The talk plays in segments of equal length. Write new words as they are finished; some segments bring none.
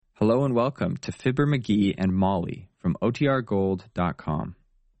Hello and welcome to Fibber McGee and Molly from OTRGold.com.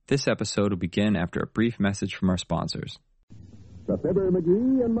 This episode will begin after a brief message from our sponsors. The Fibber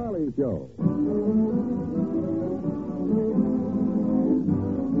McGee and Molly Show.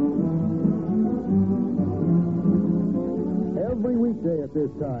 Every weekday at this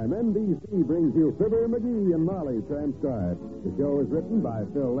time, NBC brings you Fibber McGee and Molly transcribed. The show is written by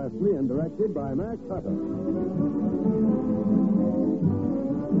Phil Leslie and directed by Max Hutton.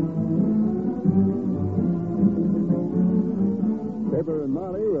 Fibber and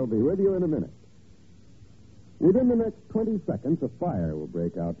Molly will be with you in a minute. Within the next 20 seconds, a fire will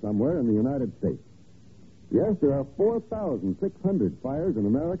break out somewhere in the United States. Yes, there are 4,600 fires in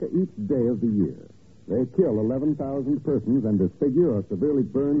America each day of the year. They kill 11,000 persons and disfigure or severely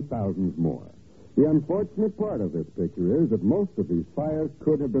burn thousands more. The unfortunate part of this picture is that most of these fires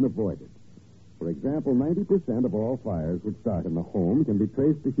could have been avoided. For example, 90% of all fires which start in the home can be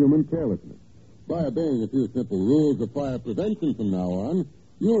traced to human carelessness. By obeying a few simple rules of fire prevention from now on,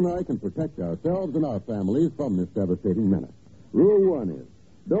 you and I can protect ourselves and our families from this devastating menace. Rule 1 is,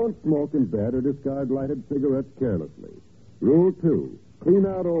 don't smoke in bed or discard lighted cigarettes carelessly. Rule 2, clean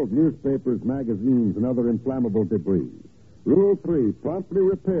out old newspapers, magazines, and other inflammable debris. Rule 3, promptly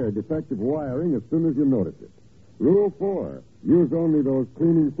repair defective wiring as soon as you notice it. Rule 4, use only those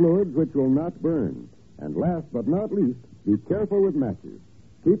cleaning fluids which will not burn. And last but not least, be careful with matches.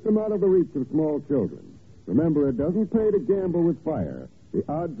 Keep them out of the reach of small children. Remember, it doesn't pay to gamble with fire. The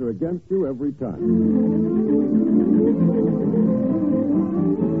odds are against you every time.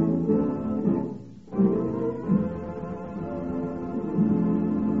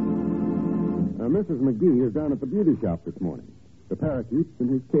 Now, Mrs. McGee is down at the beauty shop this morning. The parakeet's in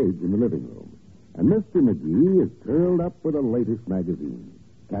his cage in the living room. And Mr. McGee is curled up with the latest magazine,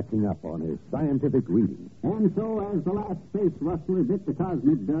 catching up on his scientific reading. And so, as the last space rustler bit the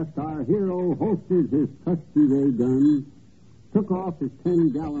cosmic dust, our hero holstered his trusty ray gun, took off his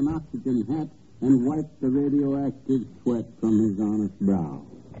 10-gallon oxygen hat, and wiped the radioactive sweat from his honest brow.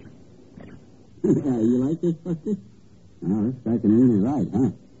 You like this, Buster? Now, this guy can really write,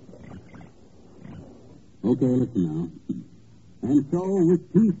 huh? Okay, listen now. And so,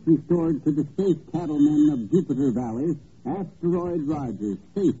 with peace restored to the space cattlemen of Jupiter Valley, Asteroid Rogers,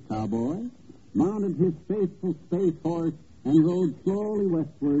 space cowboy, mounted his faithful space horse and rode slowly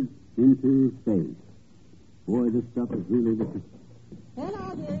westward into space. Boy, this stuff is really wicked.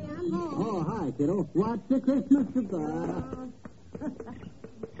 Hello, dearie, I'm home. Oh, hi, kiddo. What's the Christmas surprise?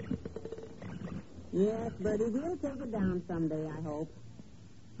 Yes, Bertie, we'll take it down someday, I hope.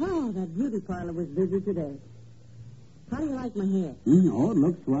 Oh, that beauty parlor was busy today. How do you like my hair? Oh, it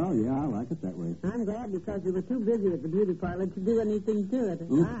looks swell. Yeah, I like it that way. I'm glad because we were too busy at the beauty parlor to do anything to it.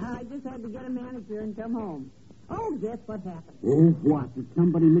 I just had to get a manicure and come home. Oh, guess what happened? Oh, what? Did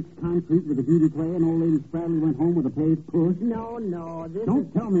somebody mix concrete with the beauty clay and old lady Spradley went home with a paved push? No.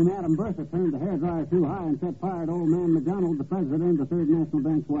 Don't tell me Madam Bertha turned the hairdryer too high and set fire to old man McDonald, the president of the Third National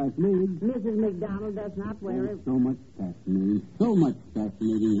Bank's Wives League. Mrs. McDonald does not wear it. So much fascinating.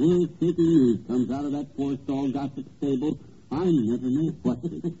 World-shaking news comes out of that four-stall gossip stable. I never know what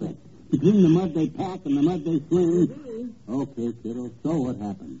to expect. Between the mud they pack and the mud they swing. Okay, kiddo, so what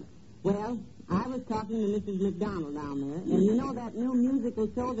happened? Well, I was talking to Mrs. McDonald down there, and you know that new musical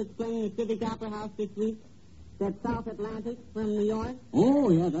show that's playing at Civic Opera House this week? That South Atlantic from New York? Oh,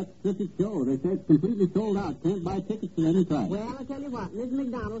 yeah, that's a terrific show. They say it's completely sold out. Can't buy tickets at any price. Well, I'll tell you what. Miss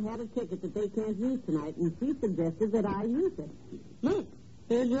McDonald had a ticket that they can't use tonight, and she suggested that I use it. Look,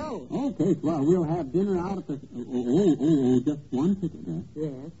 there's Rose. Okay, well, we'll have dinner out at the... just one ticket, huh?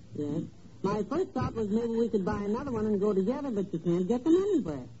 Yes. My first thought was maybe we could buy another one and go together, but you can't get them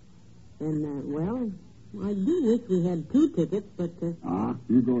anywhere. And, well, I do wish we had two tickets, but...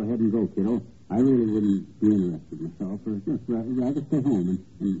 You go ahead and go, kiddo. I really wouldn't be interested myself, or just rather stay home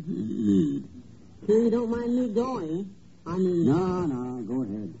and read. Sure you don't mind me going? I mean... No, go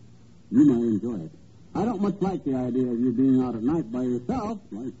ahead. You might enjoy it. I don't much like the idea of you being out at night by yourself.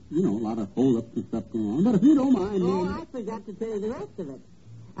 Like, a lot of hold-ups and stuff going on. But if you don't mind... I forgot to tell you the rest of it.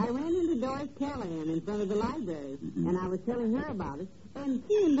 I ran into Doris Callahan in front of the library, and I was telling her about it. And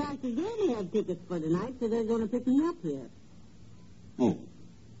she and Dr. Gailey have tickets for tonight, so they're going to pick me up here. Oh.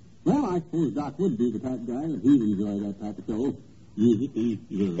 Well, I suppose Doc would be the type of guy that he'd enjoy that type of show. Music and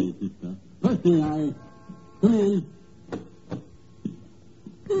girls and stuff. Personally, come in.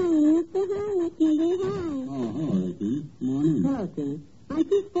 Hi, Mr. Hi. Oh, hello, Ricky. Morning. Hello, Tim.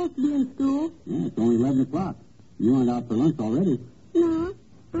 Aren't you supposed to be in school? Yeah, it's only 11 o'clock. You aren't out for lunch already. No,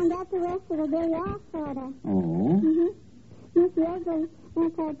 I got the rest of the day off, sort of. Oh? Mm-hmm. Miss Yegley,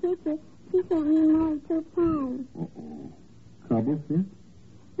 that's our teacher, she sent me more than 2 pounds. Uh-oh. Trouble, sis?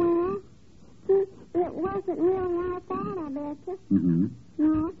 Well, wasn't really our fault, I betcha. Mm-hmm.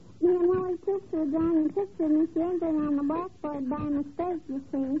 No, me and Willie took a drawing picture of Miss Yeagley on the blackboard by mistake, you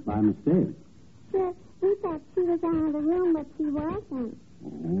see. By mistake? Sure, we thought she was out of the room, but she wasn't.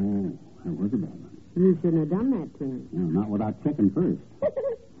 Oh, that was a bad one. You shouldn't have done that, Tim. No, not without checking first. It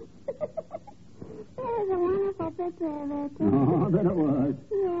was a wonderful picture of it. Oh, I bet it was.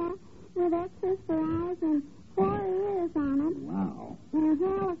 Yeah, with X's for eyes and 4 ears on it. Wow. And her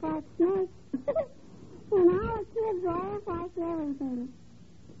hair looked like snakes. And all the kids laughed like everything.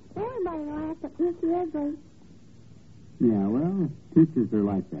 Everybody laughed at Miss Yeagley. Yeah, well, teachers are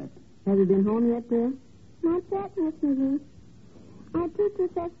like that. Have you been home yet, dear? Not yet, Miss McGee. Our teacher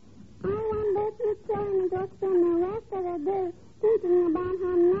says, I wonder if you children go spend the rest of the day thinking about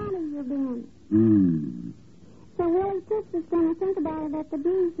how naughty you've been. So Willie Toots is going to think about it at the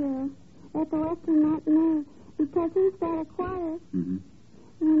Bijou, at the Western Matinee, because he's got a choir. Mm-hmm.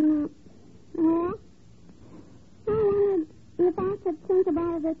 And, well, I wondered if I could think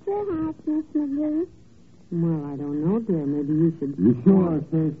about it at your house, Miss McGee. Well, I don't know, dear. Maybe you should... You sure?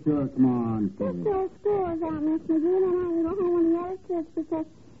 Say sure. Come on, Just kid. till school is out, Miss McGee, then I can go home with the other kids because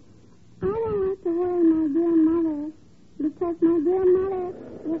I don't like to worry my dear mother. Because my dear mother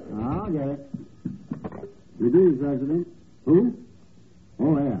is... I'll get it. McGee's resident. Who?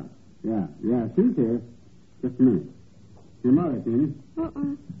 Oh, yeah. Yeah, she's here. Just a minute. Your mother, Teeny.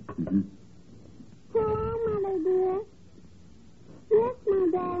 Mm-hmm. Hello, Mother dear. Yes, my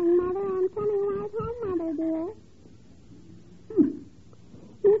darling mother, I'm coming right home, Mother dear.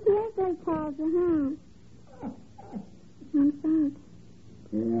 Miss Yeagley calls you, huh? I'm sorry.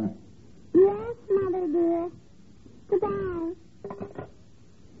 Yeah. Yes, Mother dear. Goodbye.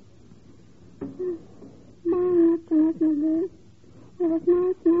 Bye, Mr. Miss McGee. It was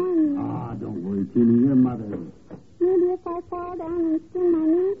nice knowing you. Ah, don't worry, Teeny. Your mother. Maybe if I fall down and spin my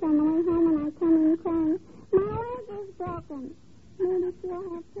knees on the way home and I come in crying, my leg is broken. Maybe she'll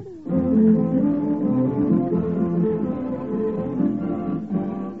have pity on me.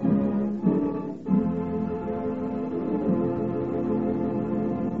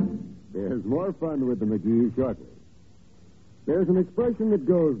 There's more fun with the McGees shortly. There's an expression that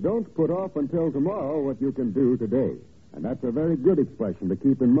goes, don't put off until tomorrow what you can do today. And that's a very good expression to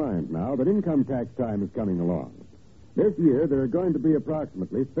keep in mind now that income tax time is coming along. This year, there are going to be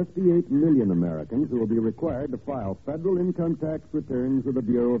approximately 58 million Americans who will be required to file federal income tax returns with the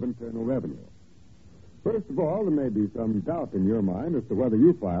Bureau of Internal Revenue. First of all, there may be some doubt in your mind as to whether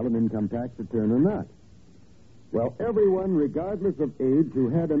you file an income tax return or not. Well, everyone, regardless of age, who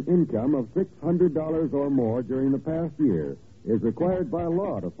had an income of $600 or more during the past year is required by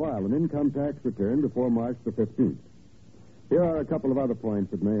law to file an income tax return before March the 15th. Here are a couple of other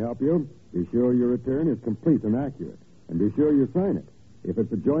points that may help you. Be sure your return is complete and accurate, and be sure you sign it. If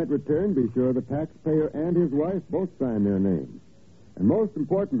it's a joint return, be sure the taxpayer and his wife both sign their names. And most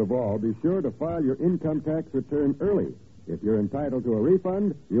important of all, be sure to file your income tax return early. If you're entitled to a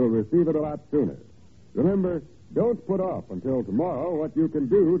refund, you'll receive it a lot sooner. Remember, don't put off until tomorrow what you can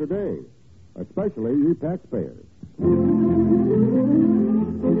do today, especially you taxpayers.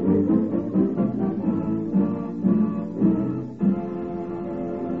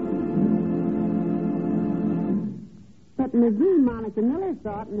 But McGee, Monica Miller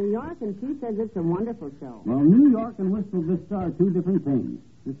saw it in New York, and she says it's a wonderful show. Well, New York and Whistle Vista are two different things.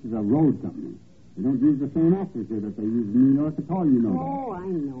 This is a road company. They don't use the same actors here that they use in New York at all, you know. Oh, I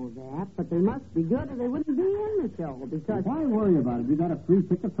know that, but they must be good or they wouldn't be in the show, because... Why worry about it? You got a free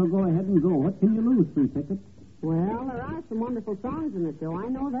ticket, so go ahead and go. What can you lose, free ticket? Well, there are some wonderful songs in the show. I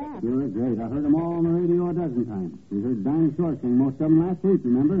know that. Sure, great. I heard them all on the radio a dozen times. We heard Dinah Shore sing most of them last week,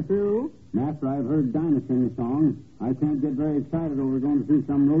 remember? True. And after I've heard Dinah sing a song, I can't get very excited over going to see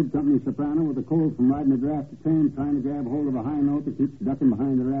some road company soprano with a cold from riding a drafty train trying to grab hold of a high note that keeps ducking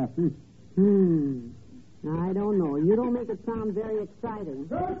behind the rafters. I don't know. You don't make it sound very exciting.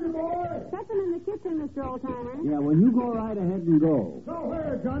 Country boy! Second in the kitchen, Mr. Oldtimer. Yeah, well, you go right ahead and go. Go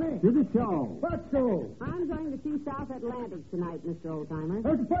where, Johnny? To the show. What show? I'm going to see South Atlantic tonight, Mr. Oldtimer.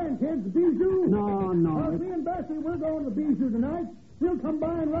 Where's the playing, kids? The Bijou? No. Well, me and Bessie, we're going to the Bijou tonight. We'll come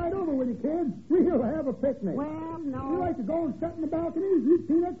by and ride over with you, kids. We'll have a picnic. Well, no. We like to go and sit in the balconies, eat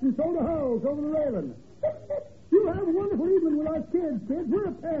peanuts and soda hulls over the railing. You'll have a wonderful evening with us kids. We're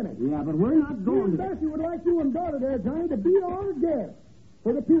a panic. Yeah, but we're not Me going and to... Bessie would like you and daughter there, Johnny, to be on guest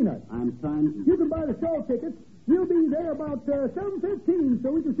for the peanuts. I'm trying... You can buy the show tickets. We'll be there about 7:15, so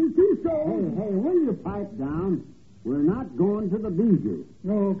we can see two shows. Hey, will you pipe down? We're not going to the Bijou.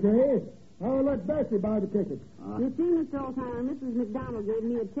 Okay. I'll let Bessie buy the tickets. You see, Mr. Oldtimer, Mrs. McDonald gave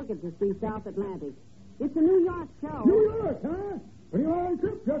me a ticket to see South Atlantic. It's a New York show. New York, huh? Pretty long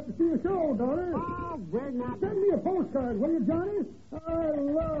trip just to see a show, daughter. Oh, we're not... Send me a postcard, will you, Johnny? I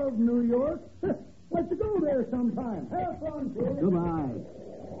love New York. Let's go there sometime. Have fun, kid. Goodbye.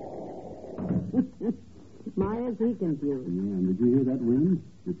 My, is he confused. Yeah, and did you hear that wind?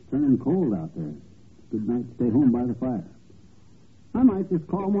 It's turning cold out there. Good night to stay home by the fire. I might just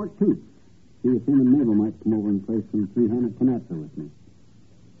call Mort Toots. See if him and Mabel might come over and play some three-handed canasta with me.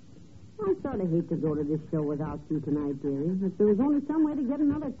 I sort of hate to go to this show without you tonight, dearie. If there was only some way to get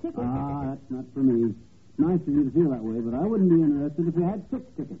another ticket. Ah, that's not for me. Nice of you to feel that way, but I wouldn't be interested if we had 6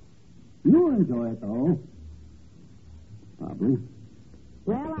 tickets. You'll enjoy it, though. Probably.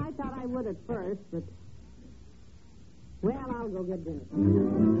 Well, I thought I would at first, but... Well, I'll go get dinner.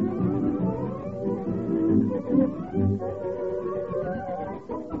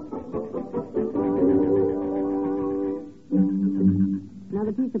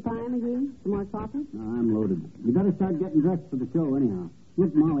 Another piece of pie, McGee? Some more coffee? No, I'm loaded. You better start getting dressed for the show anyhow.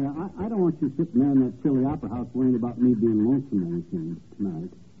 Look, Molly, I don't want you sitting there in that chilly opera house worrying about me being lonesome or anything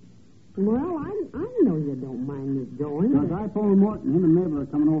tonight. Well, I know you don't mind me going. Because I phoned Morton. Him and Mabel are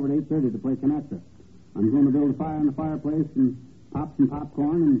coming over at 8:30 to play canasta. I'm going to build a fire in the fireplace and pop some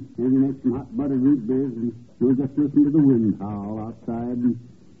popcorn and maybe make some hot buttered root beers, and we'll just listen to the wind howl outside. And...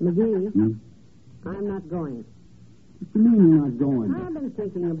 McGee, I'm not going. What do you mean you're not going? I've been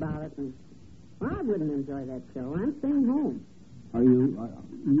thinking about it, and I wouldn't enjoy that show. I'm staying home. Are you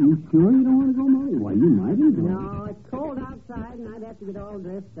sure you don't want to go, Molly? Why, you might enjoy it. No, it's cold outside, and I'd have to get all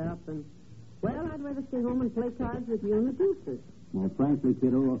dressed up, and... Well, I'd rather stay home and play cards with you and the Tootses. Well, frankly,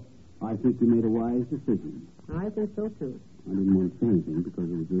 kiddo, I think you made a wise decision. I think so, too. I didn't want to say anything because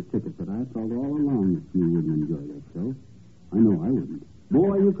it was your ticket, but I felt all along that you wouldn't enjoy that show. I know I wouldn't.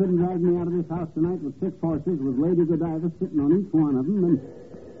 Boy, you couldn't drag me out of this house tonight with 6 horses with Lady Godiva sitting on each one of them, and...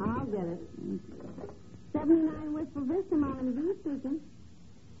 I'll get it. 79 Wistful Vista, Molly McGee speaking.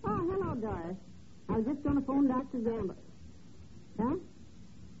 Oh, hello, Doris. I was just going to phone Dr. Gamble. Huh?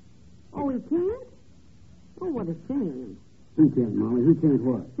 Oh, he can't? Oh, what a shame. Who can't, Molly? Who can't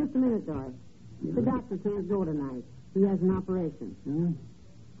what? Just a minute, Doris. Yeah. The doctor can't go tonight. He has an operation. Yeah.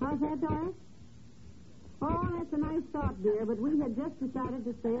 How's that, Doris? Oh, that's a nice thought, dear, but we had just decided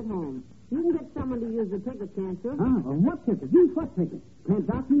to stay at home. You can get someone to use the ticket, can't you? What ticket? Use what ticket? Can't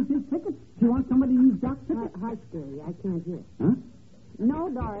Doc use his ticket? She wants somebody to use Doc's ticket? Hush, dearie. I can't hear. Huh? No,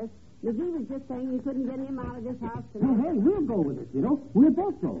 Doris. McGee was just saying you couldn't get him out of this house tonight. Hey, we'll go with it, We'll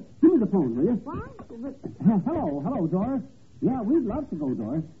both go. Give me the phone, will you? What? But... Hello, Doris. Yeah, we'd love to go,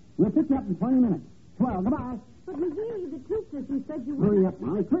 Doris. We'll pick you up in 20 minutes. Swell, goodbye. But McGee, the Tootses, you said you Hurry up,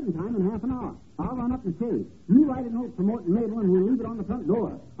 Molly. Curtain time in half an hour. I'll run up and shave. You write a note for Morton Mabel, and we'll leave it on the front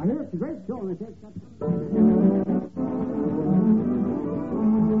door. I hear it's a great show, and I say it's got...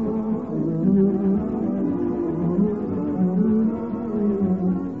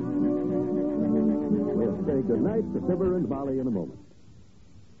 We'll say goodnight to Fibber and Molly in a moment.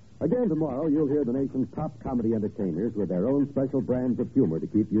 Again tomorrow, you'll hear the nation's top comedy entertainers with their own special brands of humor to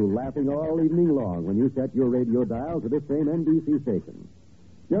keep you laughing all evening long when you set your radio dial to this same NBC station.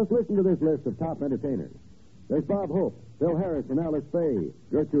 Just listen to this list of top entertainers. There's Bob Hope, Phil Harris and Alice Faye,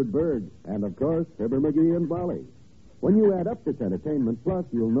 Gertrude Berg, and, of course, Fibber McGee and Molly. When you add up this entertainment, plus,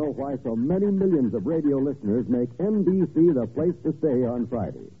 you'll know why so many millions of radio listeners make NBC the place to stay on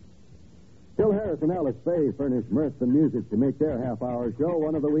Friday. Phil Harris and Alice Faye furnish mirth and music to make their half-hour show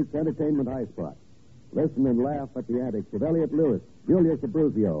one of the week's entertainment high spots. Listen and laugh at the antics of Elliot Lewis, Julia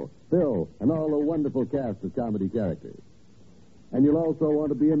Sabruzio, Phil, and all the wonderful cast of comedy characters. And you'll also want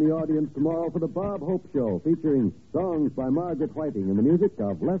to be in the audience tomorrow for the Bob Hope Show, featuring songs by Margaret Whiting and the music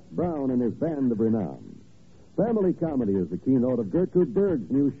of Les Brown and his band of renown. Family comedy is the keynote of Gertrude Berg's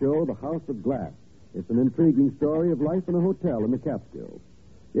new show, The House of Glass. It's an intriguing story of life in a hotel in the Catskills.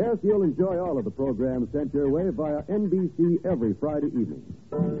 Yes, you'll enjoy all of the programs sent your way via NBC every Friday evening.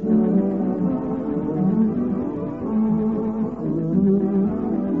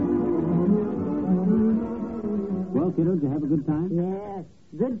 Well, kiddo, did you have a good time? Yes.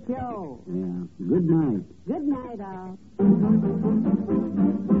 Good show. Yeah. Good night. Good night, all.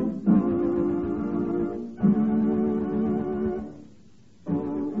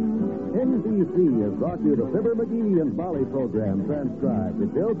 NBC has brought you the Fibber McGee and Molly program transcribed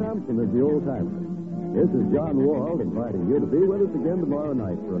with Bill Thompson as the old timer. This is John Wald inviting you to be with us again tomorrow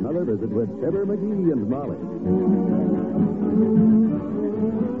night for another visit with Fibber McGee and Molly.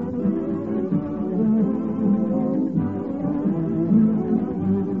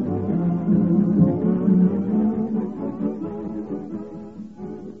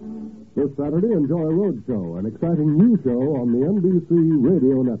 This Saturday, enjoy Roadshow, an exciting new show on the NBC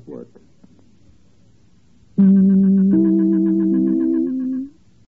Radio Network.